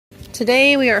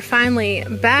Today we are finally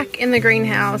back in the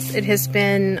greenhouse. It has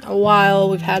been a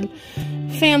while. We've had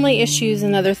family issues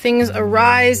and other things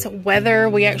arise. Weather,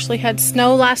 we actually had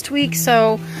snow last week,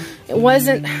 so it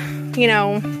wasn't, you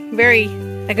know,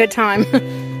 a good time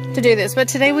to do this. But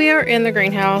today we are in the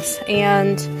greenhouse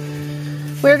and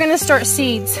we're gonna start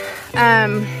seeds.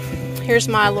 Here's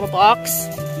my little box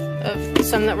of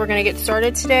some that we're gonna get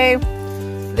started today.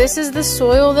 This is the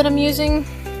soil that I'm using.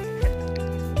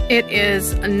 It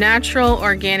is a natural,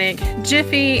 organic,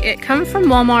 Jiffy. It comes from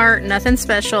Walmart, nothing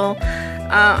special.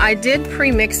 I did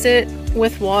pre-mix it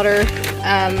with water.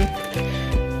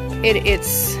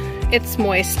 It's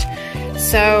moist.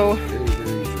 So,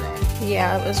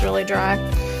 yeah, it was really dry.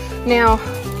 Now,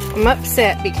 I'm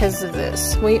upset because of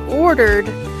this. We ordered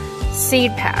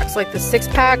seed packs, like the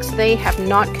 6-packs. They have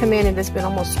not come in. It has been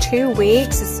almost 2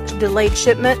 weeks. It's delayed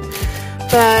shipment.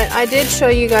 But I did show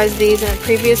you guys these in a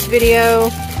previous video.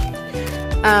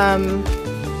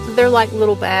 They're like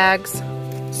little bags.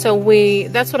 So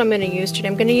that's what I'm going to use today.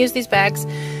 I'm going to use these bags,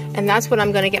 and that's what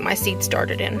I'm going to get my seeds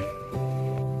started in.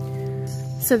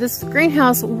 So this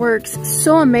greenhouse works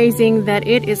so amazing that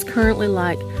it is currently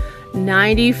like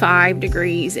 95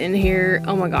 degrees in here.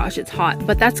 Oh my gosh, it's hot,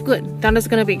 but that's good. That is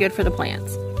going to be good for the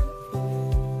plants.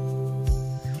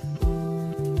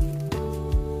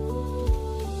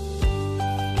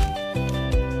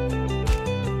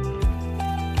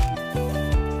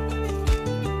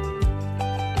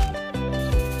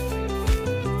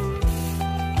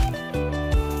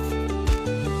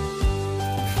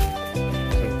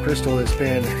 Crystal has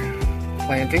been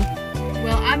planting.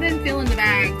 Well, I've been filling the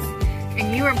bags,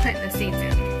 and you are putting the seeds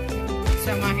in.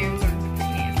 So my hands are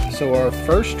handy. So our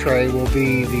first tray will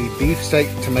be the beefsteak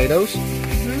tomatoes.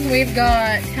 We've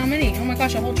got, how many? Oh my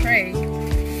gosh, a whole tray.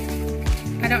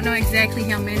 I don't know exactly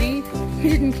how many. We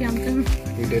didn't count them.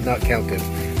 We did not count them,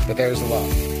 but there's a lot.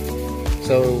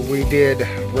 So we did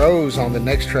rows on the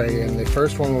next tray, and the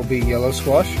first one will be yellow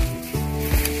squash.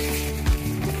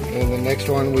 And the next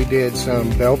one we did some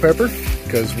bell pepper,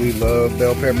 because we love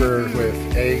bell pepper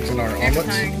with eggs in our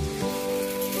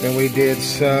omelets. Then we did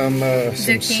some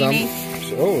zucchini.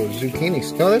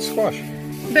 Zucchini. No, that's squash.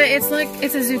 But it's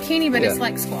a zucchini, but it's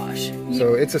like squash.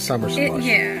 So it's a summer squash.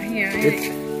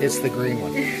 It's the green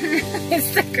one.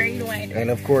 It's the green one. And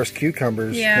of course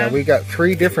cucumbers. Yeah. Now we got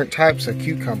 3 different types of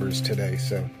cucumbers today.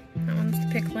 So that one's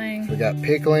pickling. We got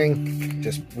pickling,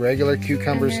 just regular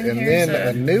cucumbers, and then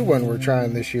a new one we're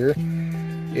trying this year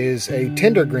is a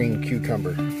tender green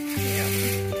cucumber.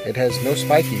 Yeah. It has no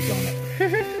spikies on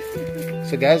it.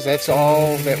 So guys, that's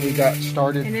all that we got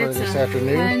started for this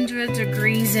afternoon. 100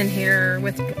 degrees in here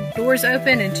with doors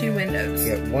open and 2 windows.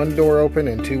 Yeah, 1 door open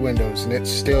and 2 windows, and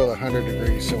it's still 100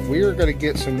 degrees. So we are going to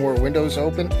get some more windows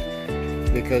open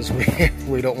because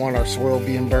we don't want our soil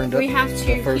being burned up. We have to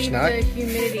the first keep night. The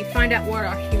humidity, find out what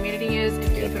our humidity is, and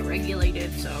keep it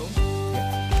regulated. So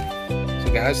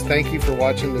guys, thank you for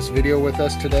watching this video with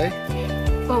us today.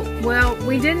 Oh, well,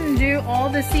 we didn't do all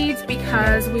the seeds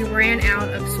because we ran out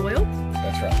of soil.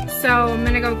 That's right. So I'm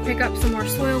gonna go pick up some more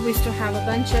soil. We still have a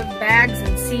bunch of bags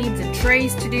and seeds and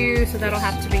trays to do, so that'll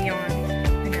have to be on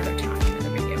another time, another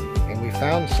video. And we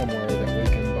found somewhere that we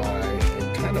can buy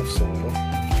a ton of soil,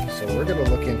 so we're gonna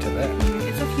look into that.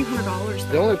 It's a few $100s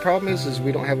though. The only problem is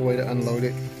we don't have a way to unload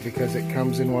it because it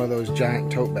comes in one of those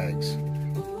giant tote bags.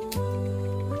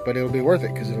 But it'll be worth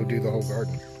it because it'll do the whole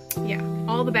garden. Yeah,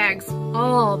 all the bags,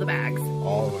 all the bags.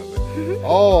 All of it.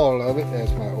 All of it,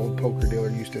 as my old poker dealer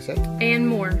used to say. And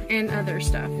more, and other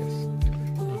stuff. Yes.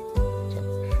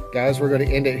 So, guys, we're going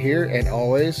to end it here, and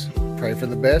always pray for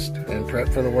the best and prep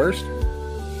for the worst.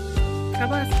 God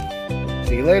bless.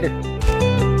 See you later.